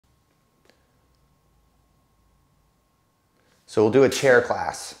So we'll do a chair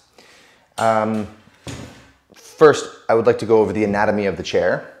class. First, I would like to go over the anatomy of the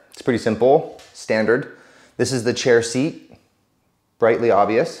chair. It's pretty simple, standard. This is the chair seat, brightly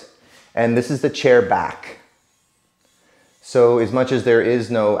obvious, and this is the chair back. So as much as there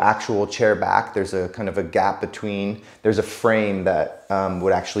is no actual chair back, there's a kind of a gap between, there's a frame that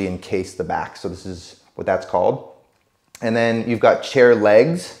would actually encase the back. So this is what that's called. And then you've got chair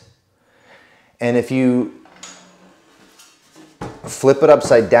legs. And if you flip it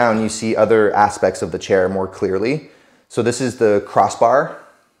upside down, you see other aspects of the chair more clearly. So this is the crossbar.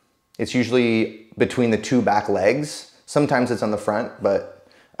 It's usually between the two back legs. Sometimes it's on the front, but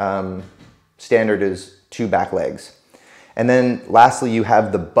standard is two back legs. And then lastly, you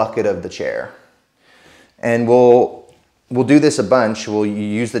have the bucket of the chair. And we'll do this a bunch. We'll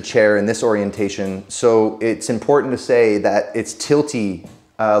use the chair in this orientation. So it's important to say that it's tilty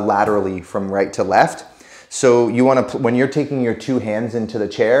laterally from right to left. So you want to, when you're taking your two hands into the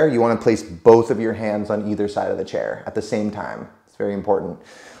chair, you want to place both of your hands on either side of the chair at the same time. It's very important.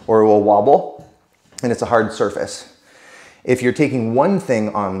 Or it will wobble, and it's a hard surface. If you're taking one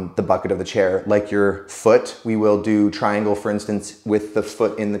thing on the bucket of the chair, like your foot, we will do triangle, for instance, with the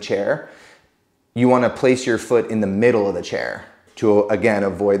foot in the chair. You want to place your foot in the middle of the chair to, again,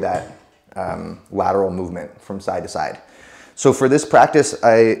 avoid that lateral movement from side to side. So for this practice,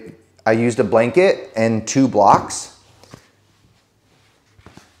 I used a blanket and 2 blocks.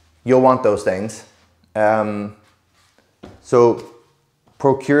 You'll want those things. So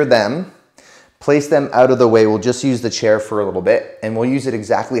procure them. Place them out of the way. We'll just use the chair for a little bit, and we'll use it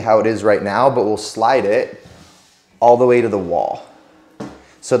exactly how it is right now, but we'll slide it all the way to the wall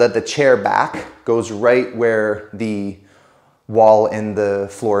so that the chair back goes right where the wall and the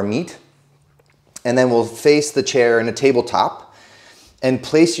floor meet. And then we'll face the chair in a tabletop and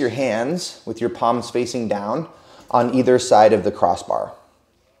place your hands with your palms facing down on either side of the crossbar.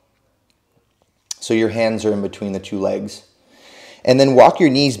 So your hands are in between the two legs. And then walk your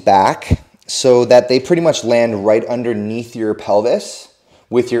knees back so that they pretty much land right underneath your pelvis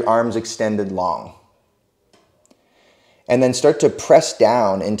with your arms extended long. And then start to press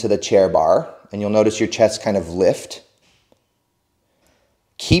down into the chair bar, and you'll notice your chest kind of lift.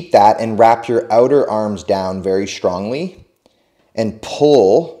 Keep that and wrap your outer arms down very strongly and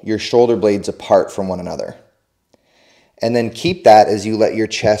pull your shoulder blades apart from one another. And then keep that as you let your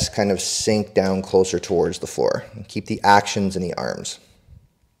chest kind of sink down closer towards the floor. And keep the actions in the arms.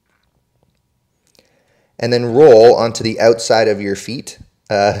 And then roll onto the outside of your feet.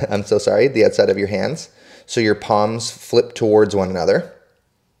 The outside of your hands. So your palms flip towards one another.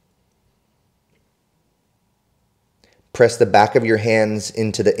 Press the back of your hands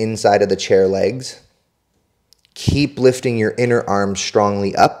into the inside of the chair legs. Keep lifting your inner arms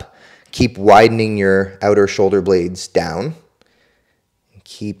strongly up. Keep widening your outer shoulder blades down.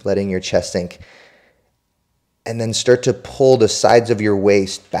 Keep letting your chest sink. And then start to pull the sides of your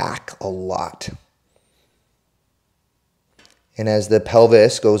waist back a lot. And as the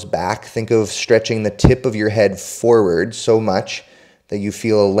pelvis goes back, think of stretching the tip of your head forward so much that you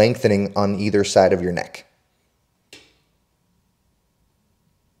feel a lengthening on either side of your neck.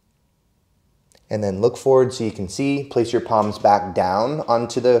 And then look forward so you can see. Place your palms back down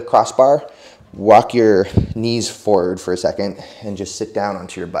onto the crossbar. Walk your knees forward for a second and just sit down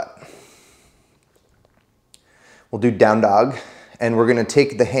onto your butt. We'll do down dog, and we're going to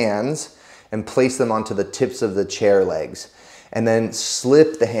take the hands and place them onto the tips of the chair legs. And then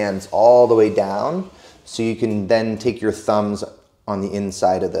slip the hands all the way down so you can then take your thumbs on the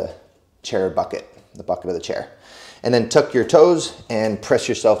inside of the chair bucket, the bucket of the chair. And then tuck your toes and press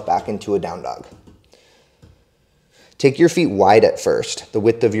yourself back into a down dog. Take your feet wide at first, the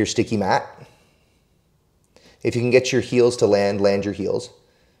width of your sticky mat. If you can get your heels to land your heels.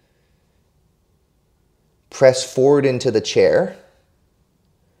 Press forward into the chair.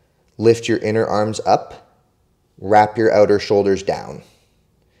 Lift your inner arms up. Wrap your outer shoulders down.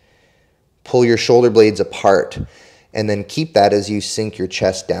 Pull your shoulder blades apart, and then keep that as you sink your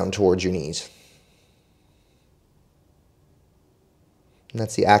chest down towards your knees. And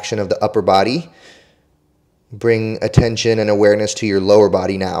that's the action of the upper body. Bring attention and awareness to your lower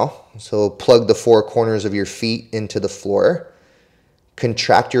body now. So plug the 4 corners of your feet into the floor.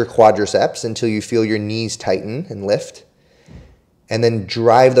 Contract your quadriceps until you feel your knees tighten and lift. And then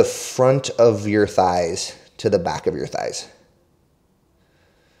drive the front of your thighs to the back of your thighs.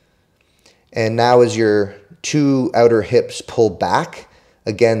 And now as your 2 outer hips pull back,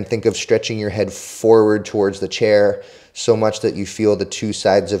 again, think of stretching your head forward towards the chair so much that you feel the 2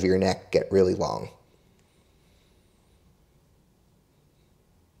 sides of your neck get really long.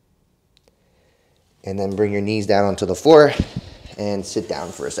 And then bring your knees down onto the floor and sit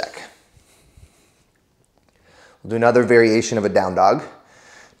down for a sec. We'll do another variation of a down dog.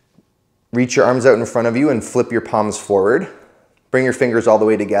 Reach your arms out in front of you and flip your palms forward. Bring your fingers all the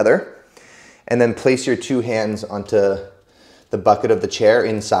way together. And then place your two hands onto the bucket of the chair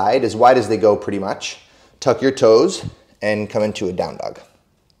inside, as wide as they go pretty much. Tuck your toes and come into a down dog.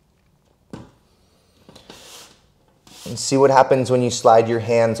 And see what happens when you slide your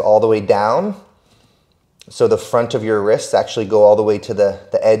hands all the way down. So the front of your wrists actually go all the way to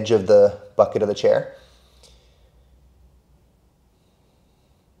the edge of the bucket of the chair.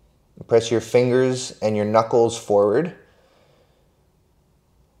 Press your fingers and your knuckles forward.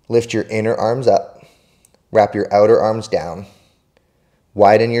 Lift your inner arms up. Wrap your outer arms down.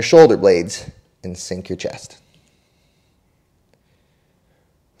 Widen your shoulder blades and sink your chest.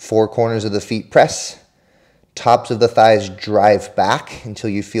 Four corners of the feet press. Tops of the thighs drive back until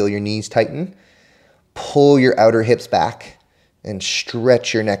you feel your knees tighten. Pull your outer hips back and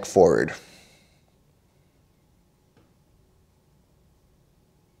stretch your neck forward.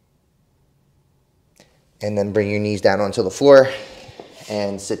 And then bring your knees down onto the floor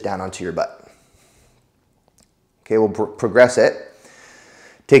and sit down onto your butt. Okay, we'll progress it.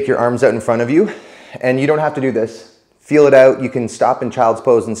 Take your arms out in front of you, and you don't have to do this. Feel it out. You can stop in child's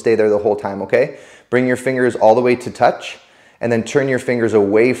pose and stay there the whole time, okay? Bring your fingers all the way to touch, and then turn your fingers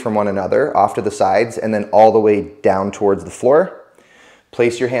away from one another, off to the sides, and then all the way down towards the floor.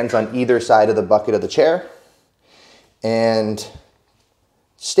 Place your hands on either side of the bucket of the chair, and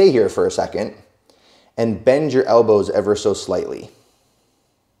stay here for a second. And bend your elbows ever so slightly.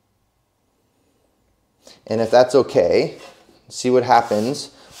 And if that's okay, see what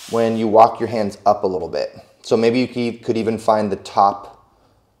happens when you walk your hands up a little bit. So maybe you could even find the top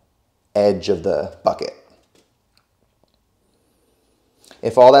edge of the bucket.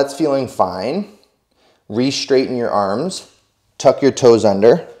 If all that's feeling fine, re-straighten your arms, tuck your toes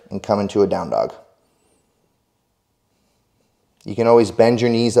under, and come into a down dog. You can always bend your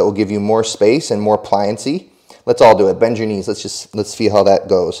knees. That will give you more space and more pliancy. Let's all do it. Bend your knees. Let's feel how that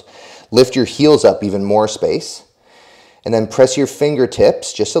goes. Lift your heels up, even more space. And then press your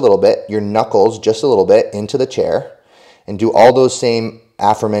fingertips just a little bit, your knuckles just a little bit into the chair, and do all those same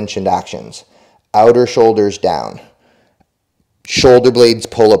aforementioned actions. Outer shoulders down. Shoulder blades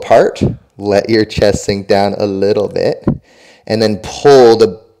pull apart. Let your chest sink down a little bit. And then pull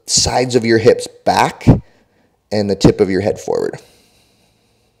the sides of your hips back and the tip of your head forward.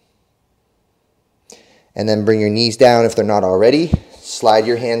 And then bring your knees down if they're not already. Slide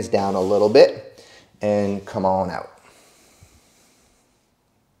your hands down a little bit and come on out.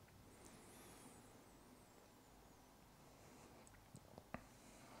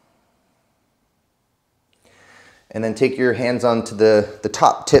 And then take your hands onto the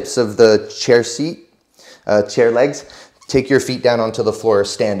top tips of the chair seat, chair legs. Take your feet down onto the floor,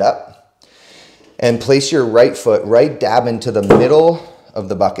 stand up. And place your right foot right dab into the middle of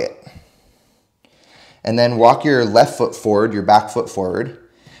the bucket. And then walk your left foot forward, your back foot forward.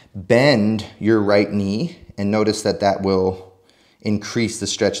 Bend your right knee, and notice that that will increase the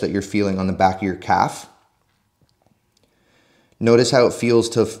stretch that you're feeling on the back of your calf. Notice how it feels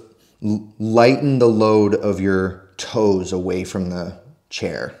to lighten the load of your toes away from the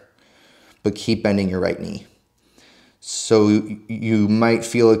chair, but keep bending your right knee. So you might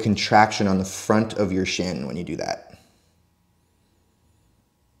feel a contraction on the front of your shin when you do that.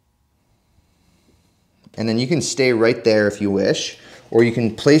 And then you can stay right there if you wish, or you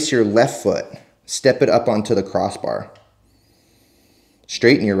can place your left foot, step it up onto the crossbar.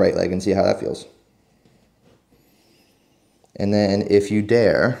 Straighten your right leg and see how that feels. And then if you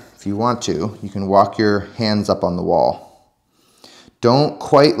dare, if you want to, you can walk your hands up on the wall. Don't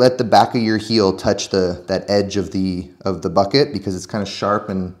quite let the back of your heel touch that edge of the bucket, because it's kind of sharp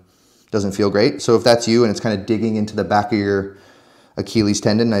and doesn't feel great. So if that's you and it's kind of digging into the back of your Achilles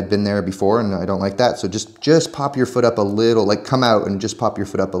tendon, I've been there before and I don't like that. So just pop your foot up a little, like come out and just pop your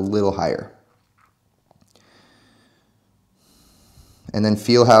foot up a little higher. And then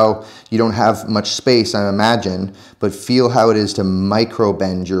feel how you don't have much space, I imagine, but feel how it is to micro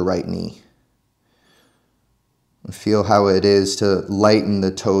bend your right knee. Feel how it is to lighten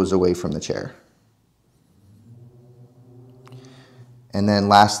the toes away from the chair. And then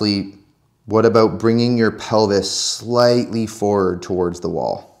lastly, what about bringing your pelvis slightly forward towards the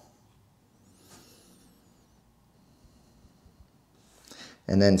wall?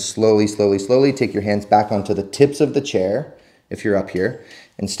 And then slowly, slowly, slowly take your hands back onto the tips of the chair, if you're up here,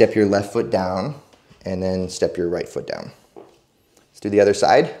 and step your left foot down, and then step your right foot down. Let's do the other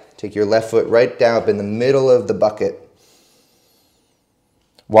side. Take your left foot right down up in the middle of the bucket.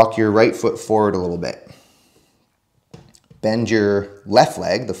 Walk your right foot forward a little bit. Bend your left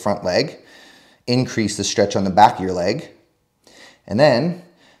leg, the front leg. Increase the stretch on the back of your leg. And then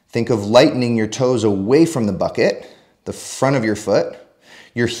think of lightening your toes away from the bucket, the front of your foot.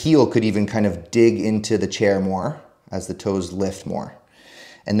 Your heel could even kind of dig into the chair more as the toes lift more.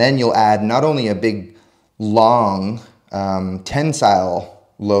 And then you'll add not only a big, long, tensile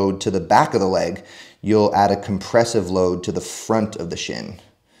load to the back of the leg, you'll add a compressive load to the front of the shin.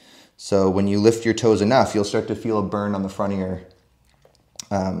 So when you lift your toes enough, you'll start to feel a burn on the front of your,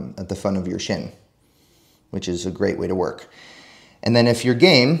 at the front of your shin, which is a great way to work. And then if you're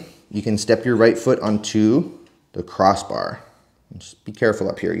game, you can step your right foot onto the crossbar. Just be careful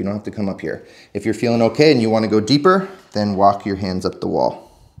up here. You don't have to come up here. If you're feeling okay and you want to go deeper, then walk your hands up the wall.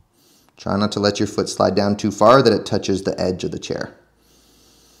 Try not to let your foot slide down too far that it touches the edge of the chair.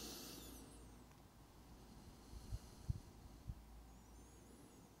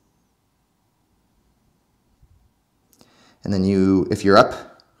 And then if you're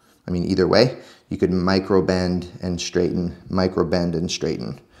up, I mean either way, you could micro bend and straighten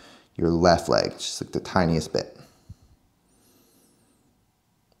your left leg, just like the tiniest bit.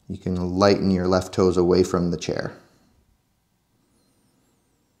 You can lighten your left toes away from the chair.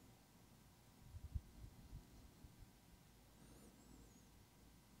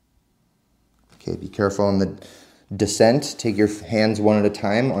 Okay, be careful on the descent. Take your hands one at a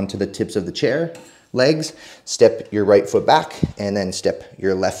time onto the tips of the chair, legs. Step your right foot back and then step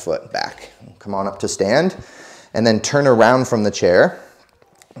your left foot back. Come on up to stand and then turn around from the chair,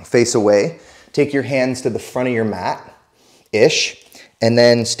 face away. Take your hands to the front of your mat-ish. And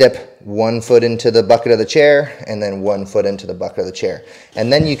then step one foot into the bucket of the chair and then one foot into the bucket of the chair.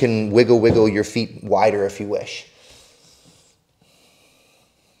 And then you can wiggle your feet wider if you wish.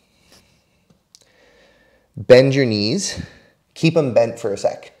 Bend your knees, keep them bent for a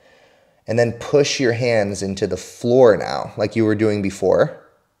sec. And then push your hands into the floor now, like you were doing before.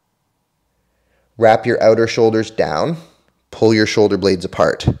 Wrap your outer shoulders down, pull your shoulder blades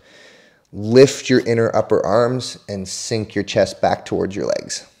apart. Lift your inner upper arms and sink your chest back towards your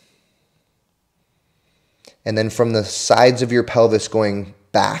legs. And then from the sides of your pelvis going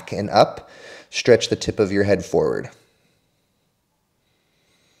back and up, stretch the tip of your head forward.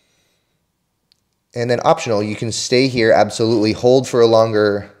 And then optional, you can stay here, absolutely, hold for a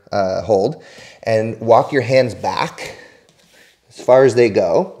longer hold, and walk your hands back as far as they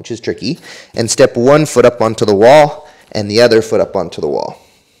go, which is tricky, and step one foot up onto the wall and the other foot up onto the wall.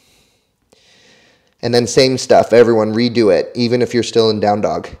 And then same stuff, everyone redo it, even if you're still in down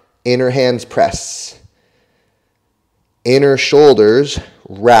dog. Inner hands press. Inner shoulders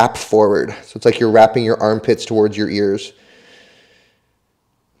wrap forward. So it's like you're wrapping your armpits towards your ears.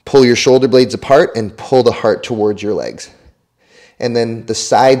 Pull your shoulder blades apart and pull the heart towards your legs. And then the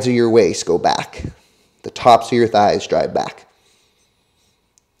sides of your waist go back. The tops of your thighs drive back.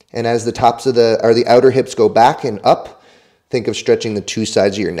 And as the tops of the outer hips go back and up, think of stretching the two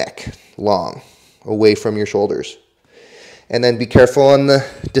sides of your neck, long, away from your shoulders. And then be careful on the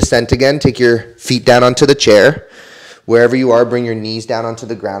descent again. Take your feet down onto the chair. Wherever you are, bring your knees down onto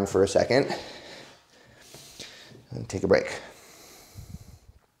the ground for a second. And take a break.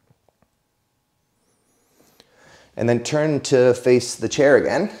 And then turn to face the chair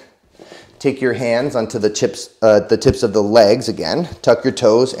again. Take your hands onto the tips of the legs again. Tuck your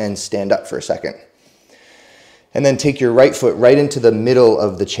toes and stand up for a second. And then take your right foot right into the middle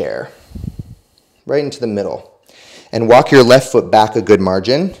of the chair. Right into the middle. And walk your left foot back a good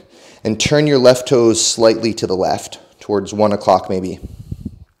margin. And turn your left toes slightly to the left, towards 1 o'clock maybe.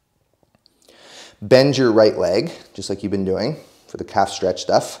 Bend your right leg, just like you've been doing for the calf stretch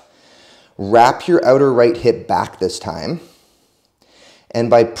stuff. Wrap your outer right hip back this time. And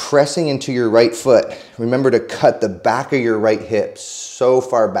by pressing into your right foot, remember to cut the back of your right hip so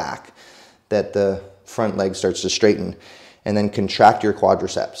far back that the front leg starts to straighten. And then contract your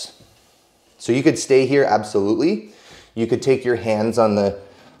quadriceps. So you could stay here, absolutely. You could take your hands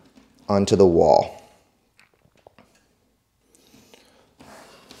onto the wall.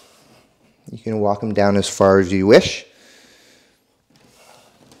 You can walk them down as far as you wish.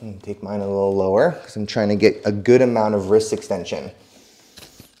 And take mine a little lower because I'm trying to get a good amount of wrist extension.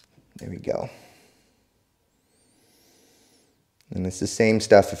 There we go. And it's the same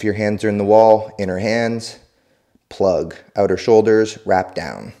stuff. If your hands are in the wall, inner hands, plug. Outer shoulders, wrap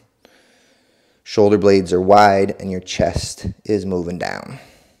down. Shoulder blades are wide and your chest is moving down.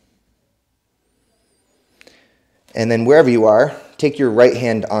 And then wherever you are, take your right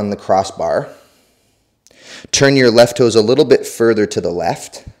hand on the crossbar. Turn your left toes a little bit further to the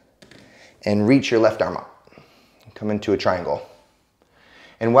left and reach your left arm up. Come into a triangle.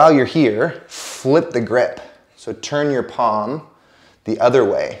 And while you're here, flip the grip. So turn your palm the other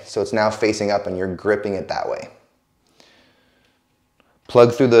way. So it's now facing up and you're gripping it that way.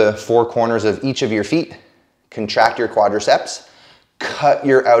 Plug through the four corners of each of your feet. Contract your quadriceps. Cut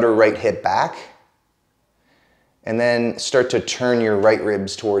your outer right hip back. And then start to turn your right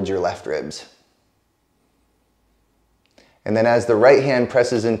ribs towards your left ribs. And then as the right hand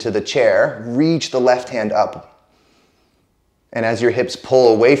presses into the chair, reach the left hand up. And as your hips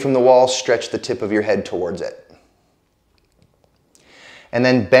pull away from the wall, stretch the tip of your head towards it. And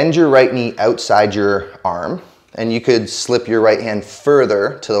then bend your right knee outside your arm. And you could slip your right hand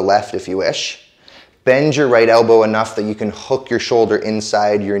further to the left if you wish. Bend your right elbow enough that you can hook your shoulder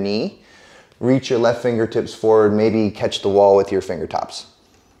inside your knee. Reach your left fingertips forward, maybe catch the wall with your fingertops.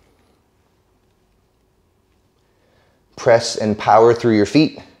 Press and power through your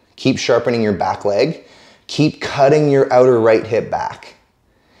feet. Keep sharpening your back leg. Keep cutting your outer right hip back.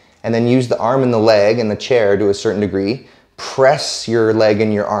 And then use the arm and the leg and the chair to a certain degree. Press your leg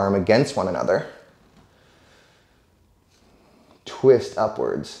and your arm against one another. Twist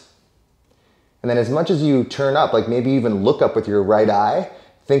upwards. And then as much as you turn up, like maybe even look up with your right eye,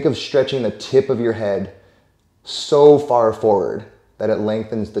 think of stretching the tip of your head so far forward that it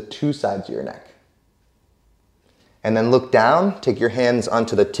lengthens the two sides of your neck. And then look down, take your hands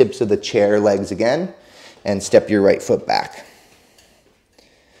onto the tips of the chair legs again, and step your right foot back.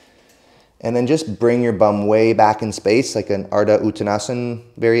 And then just bring your bum way back in space, like an Ardha Uttanasana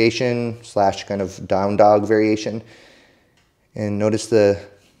variation / kind of down dog variation. And notice the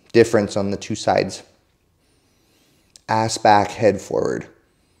difference on the two sides. Ass back, head forward.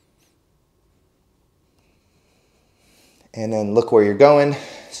 And then look where you're going.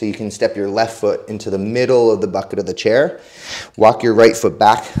 So you can step your left foot into the middle of the bucket of the chair. Walk your right foot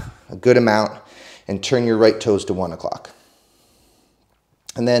back a good amount and turn your right toes to 1 o'clock.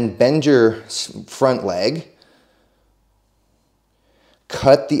 And then bend your front leg.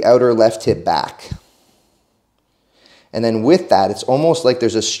 Cut the outer left hip back. And then with that, it's almost like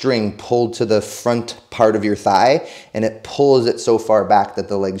there's a string pulled to the front part of your thigh and it pulls it so far back that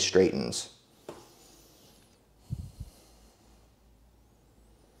the leg straightens.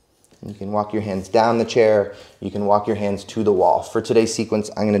 You can walk your hands down the chair. You can walk your hands to the wall. For today's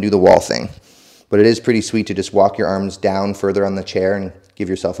sequence, I'm going to do the wall thing. But it is pretty sweet to just walk your arms down further on the chair and give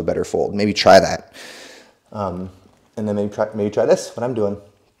yourself a better fold. Maybe try that. And then maybe try this, what I'm doing.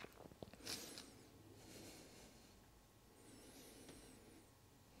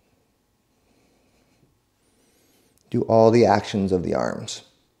 Do all the actions of the arms.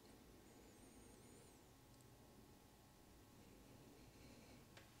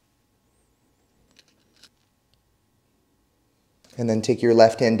 And then take your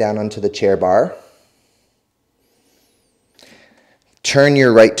left hand down onto the chair bar. Turn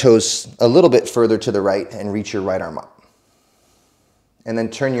your right toes a little bit further to the right and reach your right arm up. And then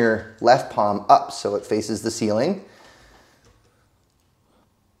turn your left palm up so it faces the ceiling.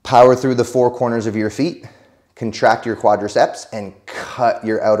 Power through the four corners of your feet. Contract your quadriceps and cut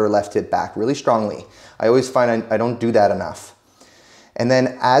your outer left hip back really strongly. I always find I don't do that enough. And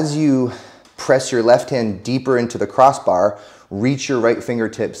then as you press your left hand deeper into the crossbar, reach your right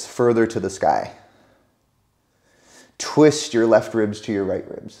fingertips further to the sky. Twist your left ribs to your right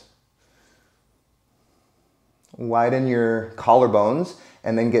ribs. Widen your collarbones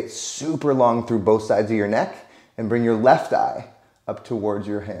and then get super long through both sides of your neck and bring your left eye up towards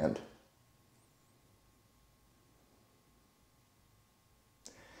your hand.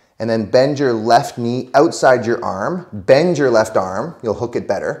 And then bend your left knee outside your arm. Bend your left arm. You'll hook it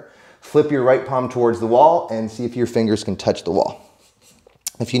better. Flip your right palm towards the wall and see if your fingers can touch the wall.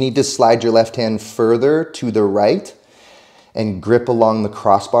 If you need to slide your left hand further to the right and grip along the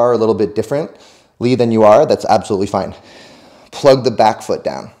crossbar a little bit differently than you are, that's absolutely fine. Plug the back foot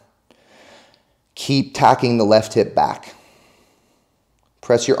down. Keep tacking the left hip back.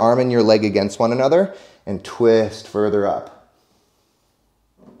 Press your arm and your leg against one another and twist further up.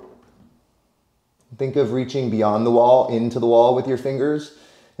 Think of reaching beyond the wall, into the wall with your fingers,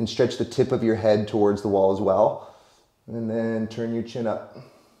 and stretch the tip of your head towards the wall as well. And then turn your chin up.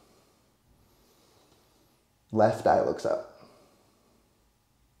 Left eye looks up.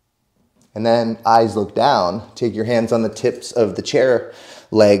 And then eyes look down. Take your hands on the tips of the chair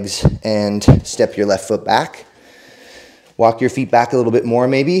legs and step your left foot back. Walk your feet back a little bit more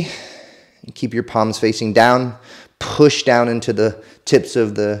maybe. And keep your palms facing down. Push down into the tips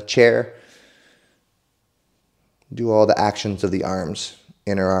of the chair. Do all the actions of the arms.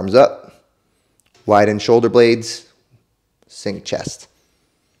 Inner arms up. Widen shoulder blades. Sink chest.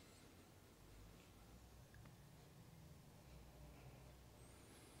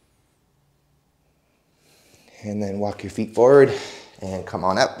 And then walk your feet forward and come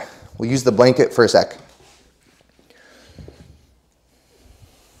on up. We'll use the blanket for a sec.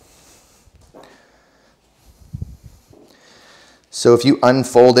 So if you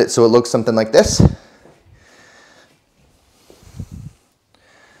unfold it so it looks something like this,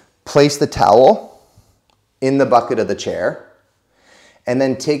 place the towel in the bucket of the chair, and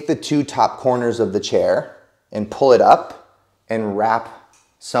then take the two top corners of the chair and pull it up and wrap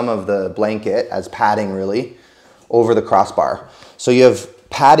some of the blanket as padding really over the crossbar. So you have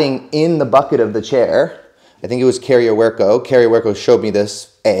padding in the bucket of the chair. I think it was Carrie Owerko. Carrie Owerko showed me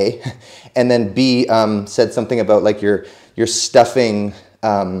this, A. And then B said something about like you're stuffing,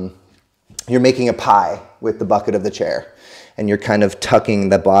 you're making a pie with the bucket of the chair. And you're kind of tucking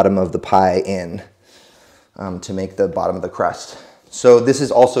the bottom of the pie in to make the bottom of the crust. So this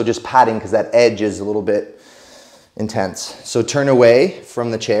is also just padding because that edge is a little bit intense. So turn away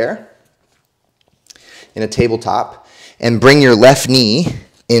from the chair in a tabletop and bring your left knee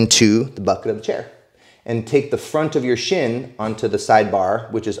into the bucket of the chair. And take the front of your shin onto the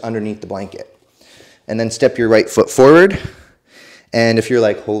sidebar, which is underneath the blanket. And then step your right foot forward. And if you're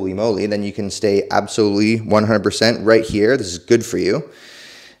like, holy moly, then you can stay absolutely 100% right here. This is good for you.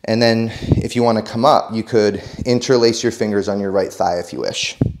 And then if you want to come up, you could interlace your fingers on your right thigh if you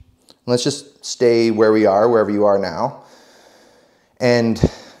wish. Let's just stay where we are, wherever you are now. And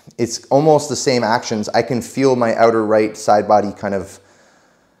it's almost the same actions. I can feel my outer right side body kind of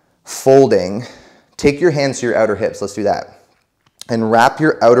folding. Take your hands to your outer hips. Let's do that. And wrap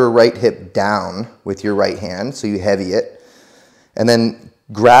your outer right hip down with your right hand so you heavy it. And then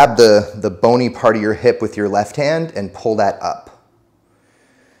grab the bony part of your hip with your left hand and pull that up.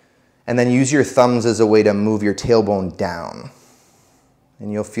 And then use your thumbs as a way to move your tailbone down.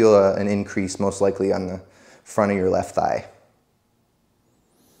 And you'll feel an increase most likely on the front of your left thigh.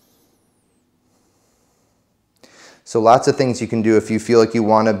 So lots of things you can do if you feel like you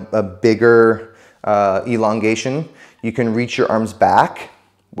want a bigger elongation. You can reach your arms back.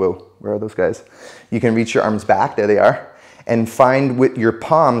 Whoa, where are those guys? You can reach your arms back, there they are. And find with your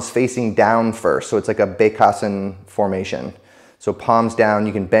palms facing down first. So it's like a Bakasana formation. So palms down,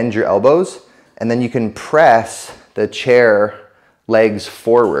 you can bend your elbows, and then you can press the chair legs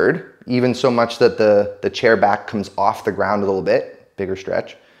forward, even so much that the chair back comes off the ground a little bit, bigger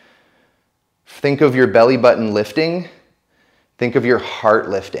stretch. Think of your belly button lifting, think of your heart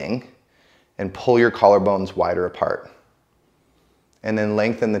lifting, and pull your collarbones wider apart. And then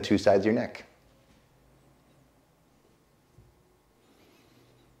lengthen the two sides of your neck.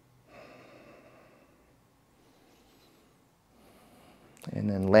 And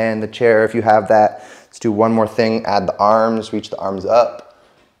then land the chair if you have that. Let's do one more thing. Add the arms, reach the arms up,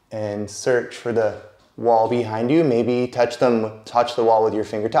 and search for the wall behind you. Maybe touch the wall with your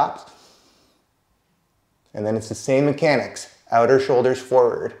fingertips. And then it's the same mechanics. Outer shoulders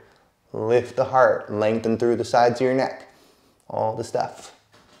forward. Lift the heart. Lengthen through the sides of your neck. All the stuff.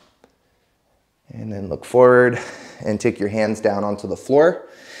 And then look forward and take your hands down onto the floor.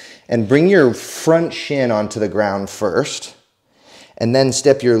 And bring your front shin onto the ground first. And then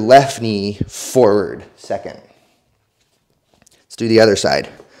step your left knee forward second. Let's do the other side.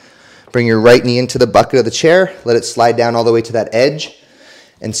 Bring your right knee into the bucket of the chair. Let it slide down all the way to that edge.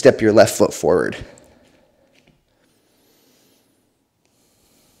 And step your left foot forward.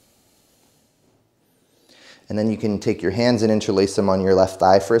 And then you can take your hands and interlace them on your left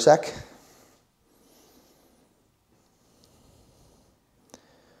thigh for a sec.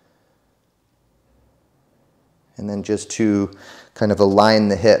 And then just to kind of align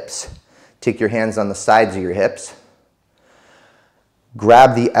the hips, take your hands on the sides of your hips.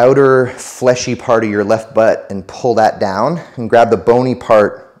 Grab the outer fleshy part of your left butt and pull that down. And grab the bony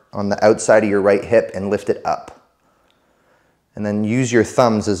part on the outside of your right hip and lift it up. And then use your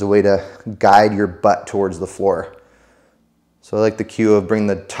thumbs as a way to guide your butt towards the floor. So I like the cue of bring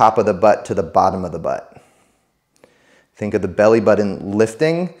the top of the butt to the bottom of the butt. Think of the belly button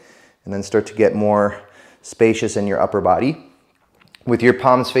lifting and then start to get more spacious in your upper body. With your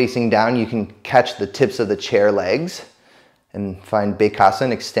palms facing down, you can catch the tips of the chair legs and find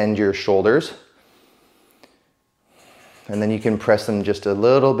Bakasana, extend your shoulders. And then you can press them just a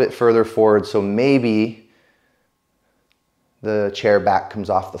little bit further forward so maybe the chair back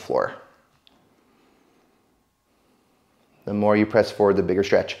comes off the floor. The more you press forward, the bigger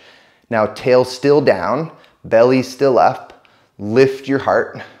stretch. Now tail still down, belly still up, lift your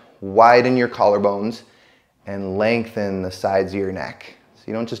heart, widen your collarbones, and lengthen the sides of your neck. So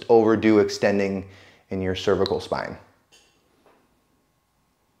you don't just overdo extending in your cervical spine.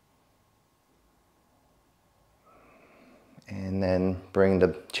 And then bring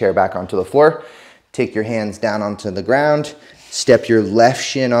the chair back onto the floor. Take your hands down onto the ground. Step your left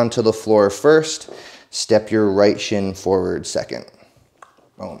shin onto the floor first. Step your right shin forward second.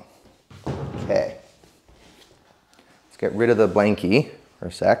 Boom. Okay. Let's get rid of the blankie for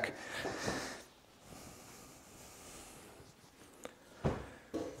a sec.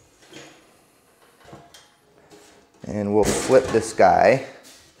 And we'll flip this guy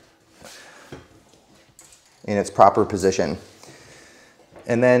in its proper position.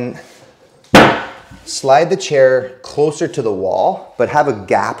 And then slide the chair closer to the wall, but have a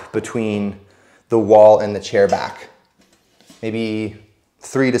gap between the wall and the chair back. Maybe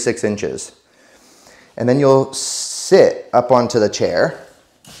 3 to 6 inches. And then you'll sit up onto the chair,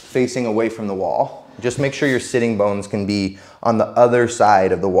 facing away from the wall. Just make sure your sitting bones can be on the other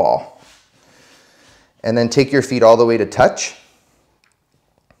side of the wall. And then take your feet all the way to touch.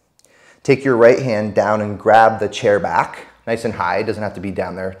 Take your right hand down and grab the chair back, nice and high, it doesn't have to be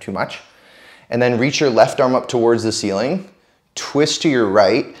down there too much. And then reach your left arm up towards the ceiling, twist to your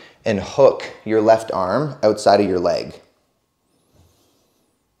right, and hook your left arm outside of your leg.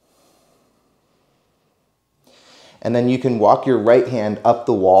 And then you can walk your right hand up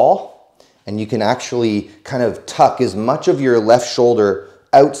the wall, and you can actually kind of tuck as much of your left shoulder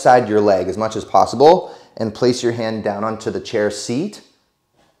outside your leg as much as possible, and place your hand down onto the chair seat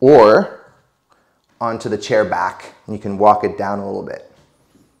or onto the chair back, and you can walk it down a little bit.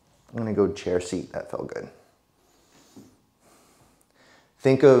 I'm gonna go chair seat, that felt good.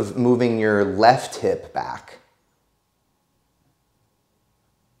 Think of moving your left hip back.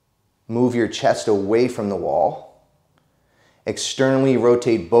 Move your chest away from the wall. Externally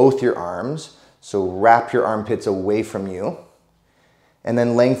rotate both your arms, so wrap your armpits away from you. And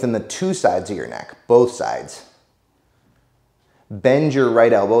then lengthen the 2 sides of your neck, both sides. Bend your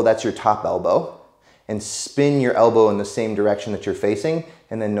right elbow, that's your top elbow, and spin your elbow in the same direction that you're facing,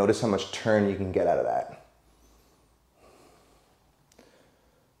 and then notice how much turn you can get out of that.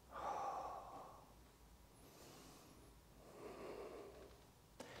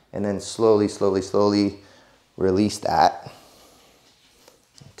 And then slowly, slowly, slowly release that.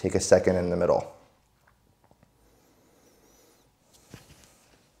 Take a second in the middle.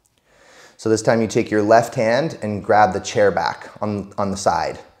 So this time you take your left hand and grab the chair back on the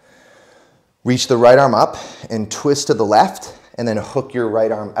side. Reach the right arm up and twist to the left, and then hook your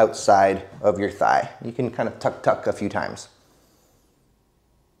right arm outside of your thigh. You can kind of tuck a few times.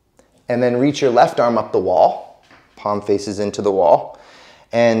 And then reach your left arm up the wall, palm faces into the wall,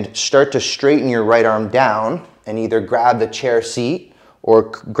 and start to straighten your right arm down and either grab the chair seat or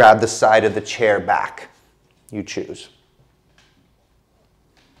grab the side of the chair back. You choose.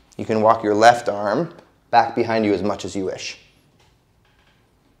 You can walk your left arm back behind you as much as you wish.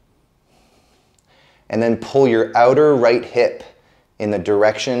 And then pull your outer right hip in the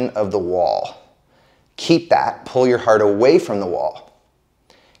direction of the wall. Keep that, pull your heart away from the wall.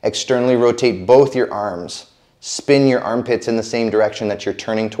 Externally rotate both your arms. Spin your armpits in the same direction that you're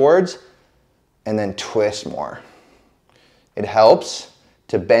turning towards, and then twist more. It helps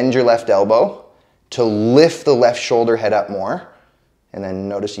to bend your left elbow, to lift the left shoulder head up more, and then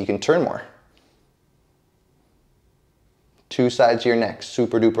notice you can turn more. 2 sides of your neck,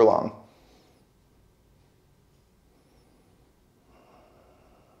 super duper long.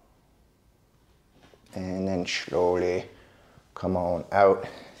 And then slowly come on out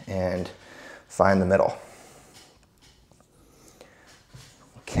and find the middle.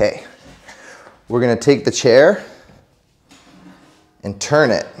 Okay, we're gonna take the chair and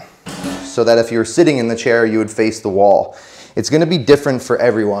turn it so that if you were sitting in the chair, you would face the wall. It's gonna be different for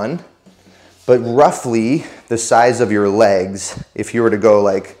everyone, but roughly the size of your legs, if you were to go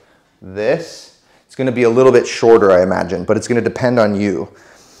like this, it's gonna be a little bit shorter, I imagine, but it's gonna depend on you.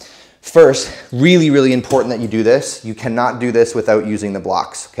 First, really, really important that you do this. You cannot do this without using the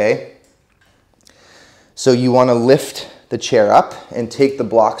blocks, okay? So you wanna lift the chair up and take the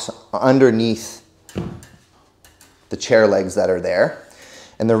blocks underneath the chair legs that are there.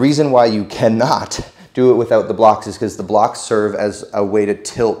 And the reason why you cannot do it without the blocks is because the blocks serve as a way to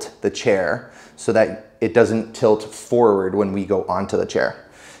tilt the chair so that it doesn't tilt forward when we go onto the chair.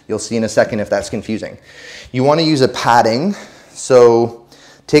 You'll see in a second if that's confusing. You want to use a padding, so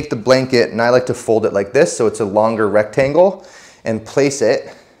take the blanket, and I like to fold it like this so it's a longer rectangle, and place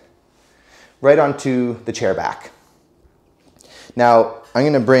it right onto the chair back. Now, I'm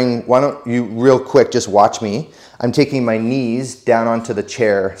gonna bring, why don't you real quick, just watch me. I'm taking my knees down onto the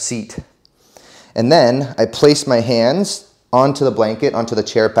chair seat. And then I place my hands onto the blanket, onto the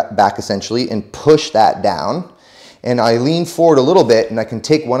chair back essentially, and push that down. And I lean forward a little bit and I can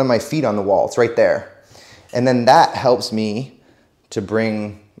take one of my feet on the wall, it's right there. And then that helps me to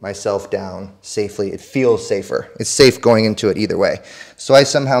bring myself down safely. It feels safer. It's safe going into it either way. So I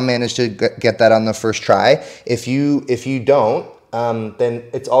somehow managed to get that on the first try. If you don't, then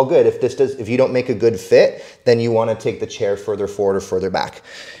it's all good. If you don't make a good fit, then you want to take the chair further forward or further back.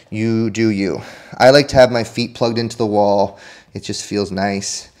 You do you. I like to have my feet plugged into the wall. It just feels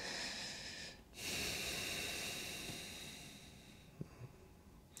nice.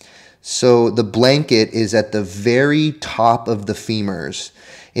 So the blanket is at the very top of the femurs.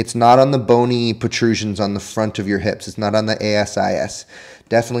 It's not on the bony protrusions on the front of your hips. It's not on the ASIS.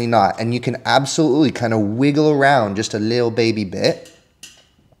 Definitely not. And you can absolutely kind of wiggle around just a little baby bit.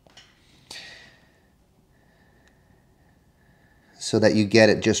 So that you get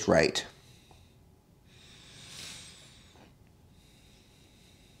it just right.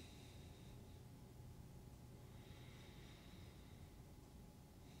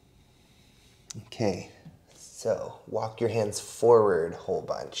 Okay, so walk your hands forward a whole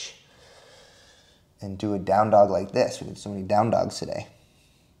bunch and do a down dog like this. We did so many down dogs today.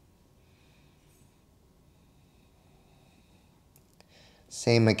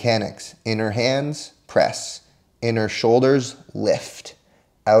 Same mechanics. Inner hands, press. Inner shoulders, lift.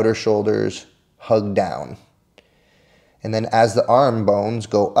 Outer shoulders, hug down. And then as the arm bones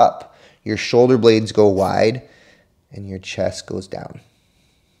go up, your shoulder blades go wide and your chest goes down.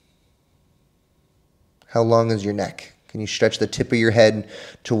 How long is your neck? Can you stretch the tip of your head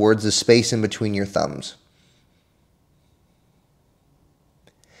towards the space in between your thumbs?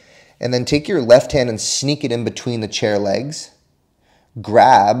 And then take your left hand and sneak it in between the chair legs.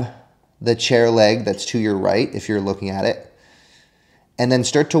 Grab the chair leg that's to your right if you're looking at it. And then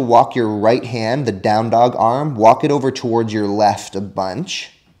start to walk your right hand, the down dog arm, walk it over towards your left a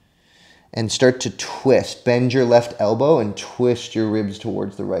bunch. And start to twist. Bend your left elbow and twist your ribs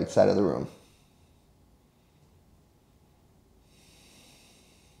towards the right side of the room.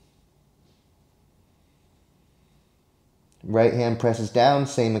 Right hand presses down,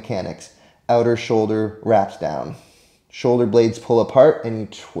 same mechanics. Outer shoulder wraps down. Shoulder blades pull apart and you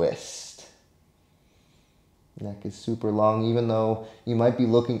twist. Neck is super long even though you might be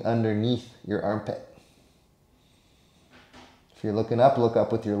looking underneath your armpit. If you're looking up, look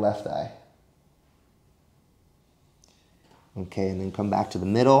up with your left eye. Okay, and then come back to the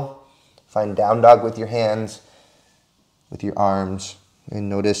middle. Find down dog with your hands, with your arms, and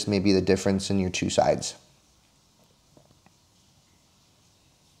notice maybe the difference in your two sides.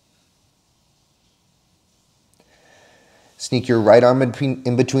 Sneak your right arm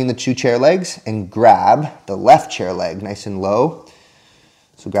in between the two chair legs and grab the left chair leg nice and low.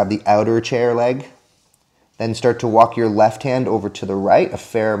 So grab the outer chair leg. Then start to walk your left hand over to the right, a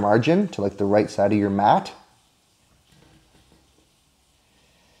fair margin to like the right side of your mat.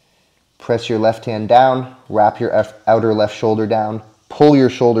 Press your left hand down, wrap your outer left shoulder down, pull your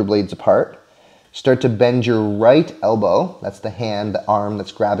shoulder blades apart. Start to bend your right elbow, that's the hand, the arm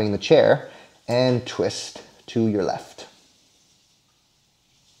that's grabbing the chair, and twist to your left.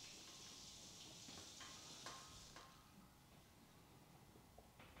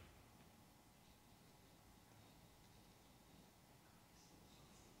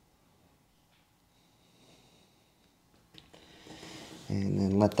 And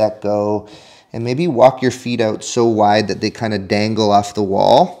then let that go. And maybe walk your feet out so wide that they kind of dangle off the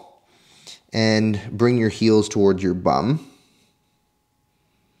wall. And bring your heels towards your bum.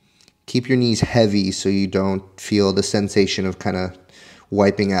 Keep your knees heavy so you don't feel the sensation of kind of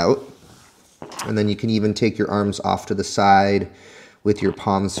wiping out. And then you can even take your arms off to the side with your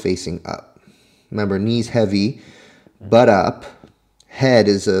palms facing up. Remember, knees heavy, butt up. Head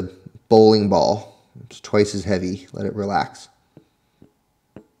is a bowling ball. It's twice as heavy. Let it relax.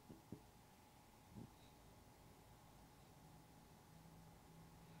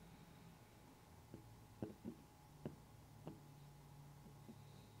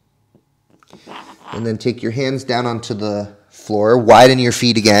 And then take your hands down onto the floor, widen your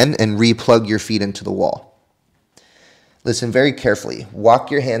feet again, and re-plug your feet into the wall. Listen very carefully. Walk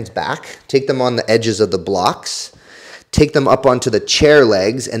your hands back, take them on the edges of the blocks, take them up onto the chair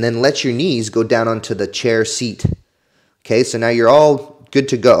legs, and then let your knees go down onto the chair seat. Okay, so now you're all good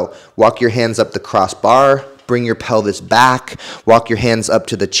to go. Walk your hands up the crossbar, bring your pelvis back, walk your hands up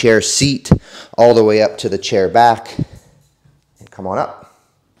to the chair seat, all the way up to the chair back, and come on up.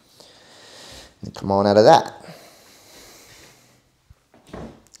 And come on out of that.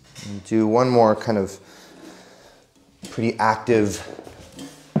 And do one more kind of pretty active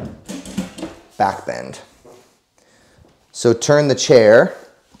back bend. So turn the chair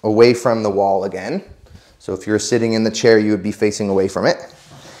away from the wall again. So if you're sitting in the chair, you would be facing away from it.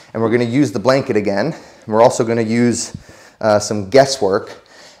 And we're going to use the blanket again. And we're also going to use some guesswork.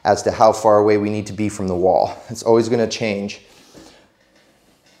 as to how far away we need to be from the wall. It's always going to change.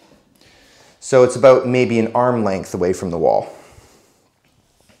 So it's about maybe an arm length away from the wall.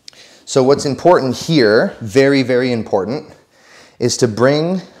 So what's important here, very, very important, is to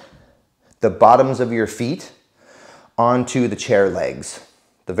bring the bottoms of your feet onto the chair legs,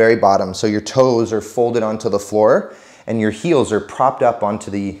 the very bottom. So your toes are folded onto the floor and your heels are propped up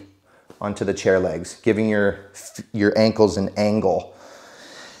onto the chair legs, giving your ankles an angle.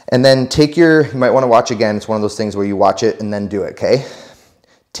 And then you might want to watch again. It's one of those things where you watch it and then do it, okay?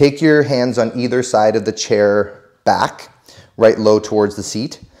 Take your hands on either side of the chair back, right low towards the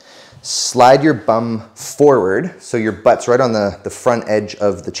seat. Slide your bum forward, so your butt's right on the front edge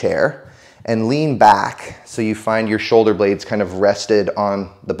of the chair, and lean back so you find your shoulder blades kind of rested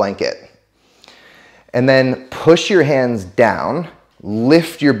on the blanket. And then push your hands down,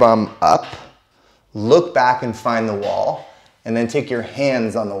 lift your bum up, look back and find the wall, and then take your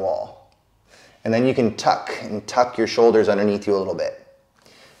hands on the wall. And then you can tuck your shoulders underneath you a little bit.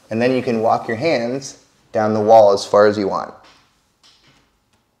 And then you can walk your hands down the wall as far as you want.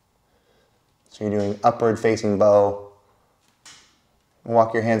 So you're doing upward facing bow.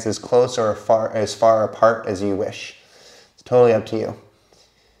 Walk your hands as close or as far apart as you wish. It's totally up to you.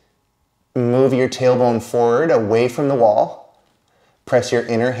 Move your tailbone forward away from the wall. Press your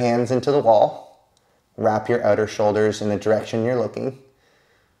inner hands into the wall. Wrap your outer shoulders in the direction you're looking.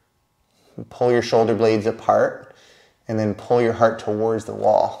 Pull your shoulder blades apart and then pull your heart towards the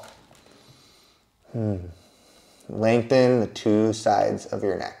wall. Lengthen the two sides of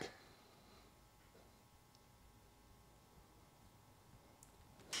your neck.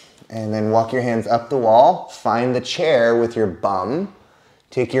 And then walk your hands up the wall. Find the chair with your bum.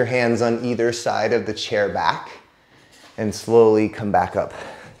 Take your hands on either side of the chair back and slowly come back up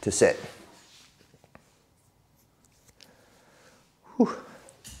to sit. Whew.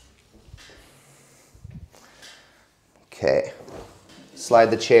 Okay. Slide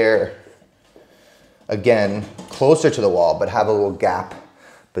the chair again closer to the wall, but have a little gap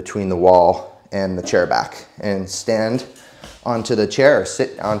between the wall and the chair back. And stand onto the chair, or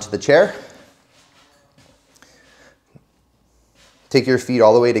sit onto the chair. Take your feet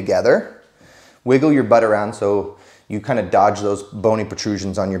all the way together. Wiggle your butt around so you kind of dodge those bony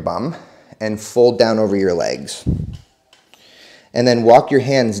protrusions on your bum, and fold down over your legs. And then walk your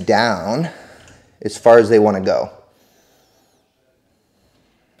hands down as far as they want to go.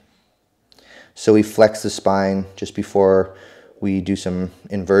 So we flex the spine just before we do some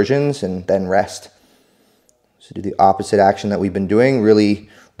inversions and then rest. So do the opposite action that we've been doing, really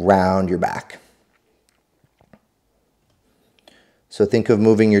round your back. So think of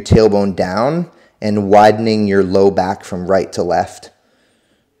moving your tailbone down and widening your low back from right to left.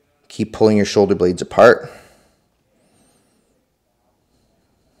 Keep pulling your shoulder blades apart.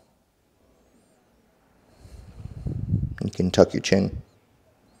 You can tuck your chin.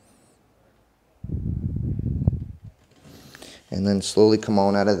 And then slowly come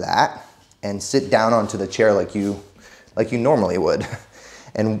on out of that and sit down onto the chair like you normally would.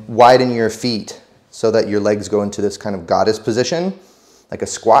 And widen your feet so that your legs go into this kind of goddess position, like a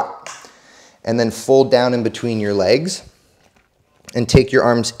squat. And then fold down in between your legs and take your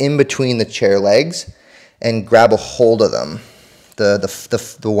arms in between the chair legs and grab a hold of them,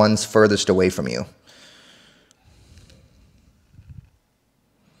 the ones furthest away from you.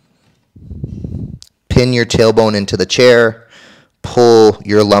 Pin your tailbone into the chair, pull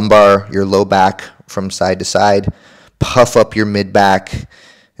your lumbar, your low back from side to side, puff up your mid back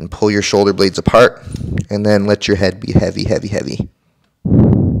and pull your shoulder blades apart, and then let your head be heavy, heavy, heavy.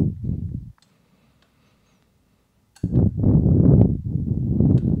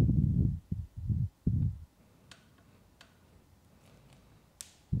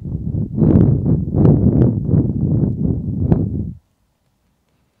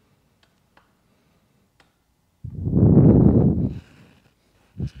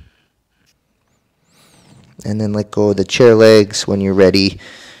 And then let go of the chair legs when you're ready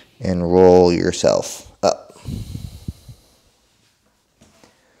and roll yourself up.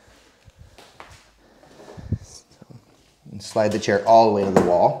 And slide the chair all the way to the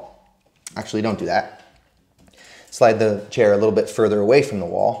wall. Actually, don't do that. Slide the chair a little bit further away from the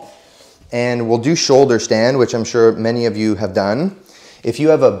wall. And we'll do shoulder stand, which I'm sure many of you have done. If you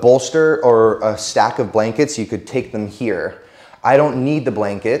have a bolster or a stack of blankets, you could take them here. I don't need the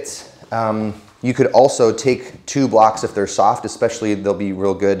blankets. You could also take 2 blocks if they're soft, especially they'll be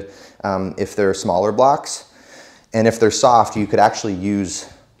real good if they're smaller blocks. And if they're soft, you could actually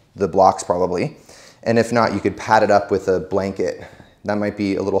use the blocks probably. And if not, you could pad it up with a blanket. That might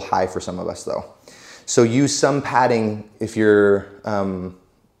be a little high for some of us though. So use some padding if you're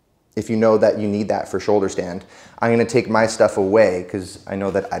if you know that you need that for shoulder stand. I'm gonna take my stuff away because I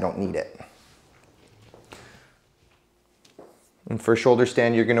know that I don't need it. And for shoulder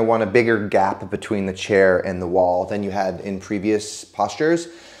stand, you're gonna want a bigger gap between the chair and the wall than you had in previous postures.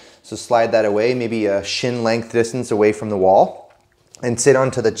 So slide that away, maybe a shin length distance away from the wall, and sit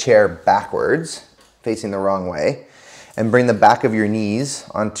onto the chair backwards, facing the wrong way, and bring the back of your knees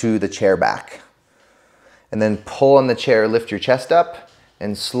onto the chair back. And then pull on the chair, lift your chest up,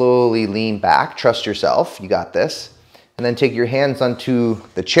 and slowly lean back. Trust yourself, you got this. And then take your hands onto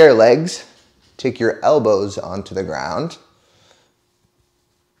the chair legs, take your elbows onto the ground,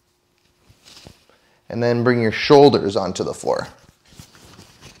 and then bring your shoulders onto the floor.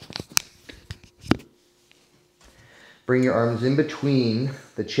 Bring your arms in between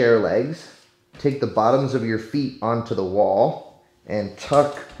the chair legs. Take the bottoms of your feet onto the wall and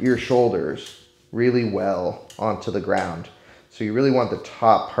tuck your shoulders really well onto the ground. So you really want the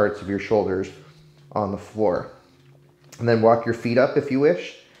top parts of your shoulders on the floor. And then walk your feet up if you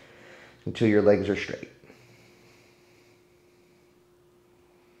wish until your legs are straight.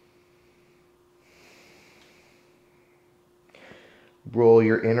 Roll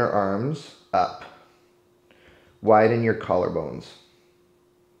your inner arms up. Widen your collarbones.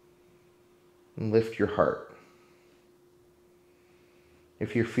 And lift your heart.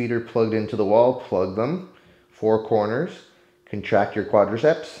 If your feet are plugged into the wall, plug them. Four corners. Contract your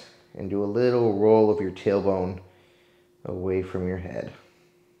quadriceps and do a little roll of your tailbone away from your head.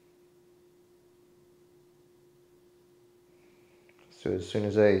 So as soon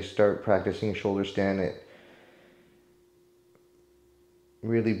as I start practicing shoulder stand, it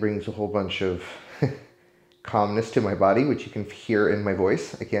really brings a whole bunch of calmness to my body, which you can hear in my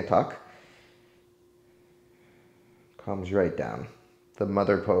voice. I can't talk. Calms you right down. The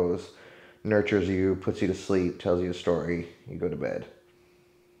mother pose nurtures you, puts you to sleep, tells you a story, you go to bed.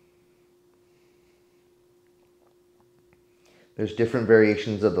 There's different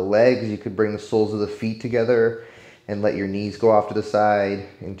variations of the legs. You could bring the soles of the feet together and let your knees go off to the side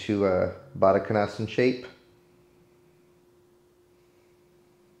into a Baddha Konasana shape.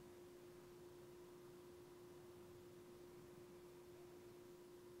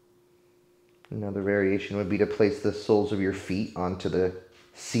 Another variation would be to place the soles of your feet onto the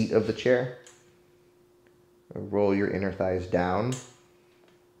seat of the chair. Roll your inner thighs down.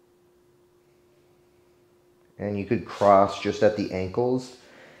 And you could cross just at the ankles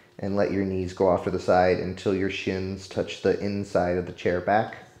and let your knees go off to the side until your shins touch the inside of the chair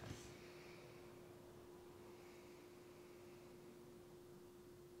back.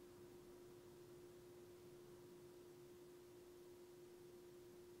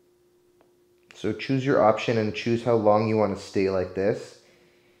 So choose your option and choose how long you want to stay like this.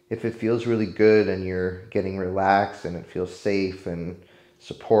 If it feels really good and you're getting relaxed and it feels safe and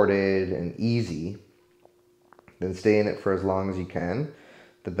supported and easy, then stay in it for as long as you can.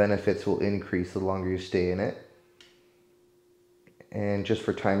 The benefits will increase the longer you stay in it. And just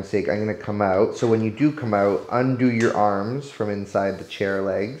for time's sake, I'm going to come out. So when you do come out, undo your arms from inside the chair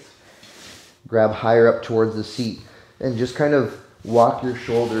legs. Grab higher up towards the seat and just kind of walk your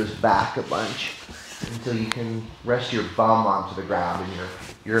shoulders back a bunch until you can rest your bum onto the ground and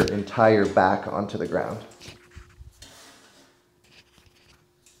your entire back onto the ground.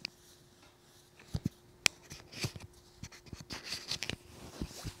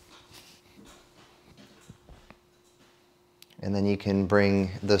 And then you can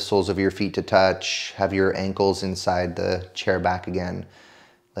bring the soles of your feet to touch, have your ankles inside the chair back again.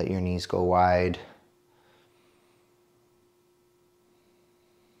 Let your knees go wide.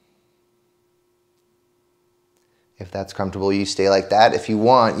 If that's comfortable, you stay like that. If you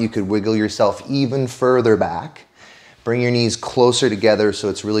want, you could wiggle yourself even further back. Bring your knees closer together so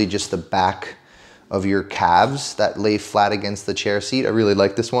it's really just the back of your calves that lay flat against the chair seat. I really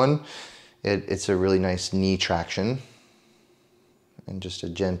like this one. It's a really nice knee traction and just a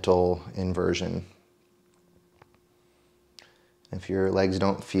gentle inversion. If your legs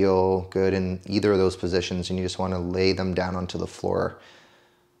don't feel good in either of those positions and you just want to lay them down onto the floor,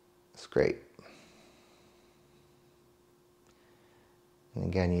 it's great. And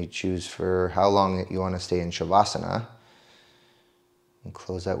again, you choose for how long you want to stay in Shavasana and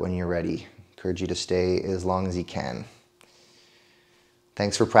close out when you're ready. Encourage you to stay as long as you can.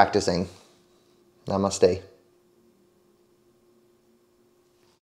 Thanks for practicing. Namaste.